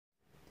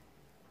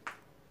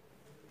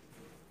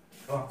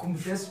هكون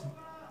بتسمع.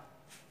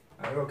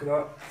 ايوه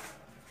كده.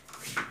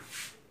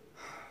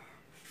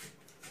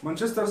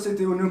 مانشستر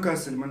سيتي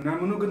ونيوكاسل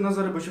من وجهة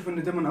نظري بشوف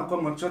ان ده من اقوى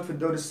الماتشات في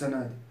الدوري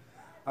السنه دي.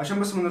 عشان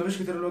بس ما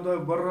نرغيش كتير اللي هو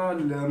واقف بره.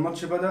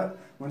 الماتش بدأ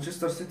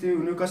مانشستر سيتي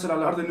ونيوكاسل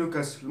على ارض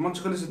نيوكاسل،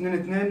 الماتش خلص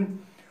 2-2.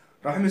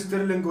 رحيم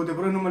ستيرلينج ودي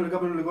بروين هم اللي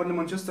جابوا الاجوان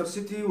لمانشستر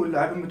سيتي،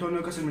 واللاعبين بتوع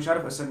نيوكاسل مش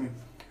عارف اساميهم.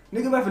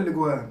 نيجي بقى في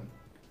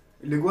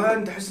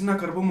الاجوان تحس انها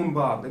كربون من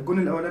بعض. الجون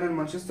الاولاني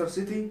لمانشستر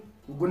سيتي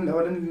والجون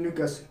الاولاني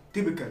لنيوكاسل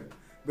تيبيكال،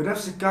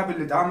 بنفس الكعب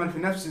اللي اتعمل في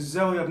نفس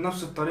الزاويه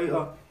بنفس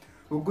الطريقه.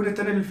 والجون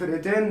التاني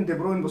للفرقتين دي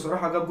بروين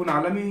بصراحه جاب جون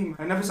عالمي،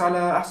 هينافس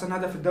على احسن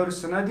هدف في الدوري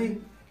السنه دي.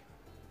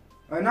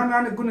 اي نعم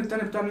يعني الجون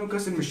التاني بتاع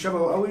نيوكاسل مش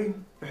شبهه قوي،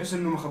 بحيث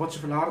انه ما خبطش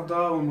في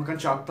العارضه وما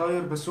كانش على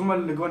الطاير، بس هما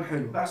الاجوان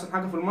حلو. احسن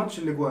حاجه في الماتش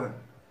الاجوان،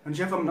 انا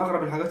شايفها من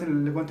اغرب الحاجات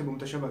اللي الاجوان تبقى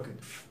متشابهه كده.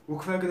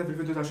 وكفايه كده في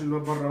الفيديو ده عشان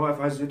الواد بره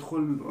واقف عايز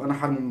يدخل وانا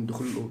حارمه من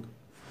دخول الاوضه.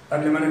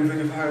 قبل ما انهي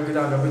الفيديو في حاجه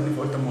كده عجبتني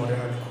فقلت اما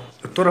اوريها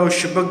لكم. الطرق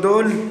والشباك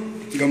دول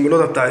جنب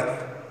الاوضه بتاعتنا،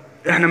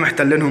 احنا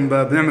محتلينهم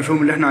بقى، بنعمل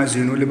فيهم اللي احنا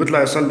عايزينه. اللي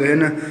بيطلع يصلي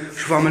هنا،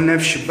 شوفوا عملنا ايه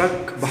في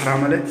الشباك، بحر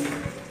عمل ايه،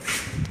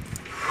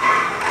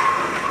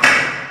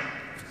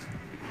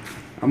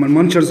 عمل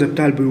منشر زي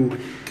بتاع البيوت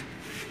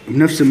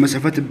بنفس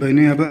المسافات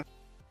البينيه بقى.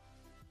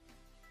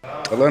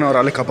 الله ينور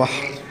عليك يا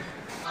بحر.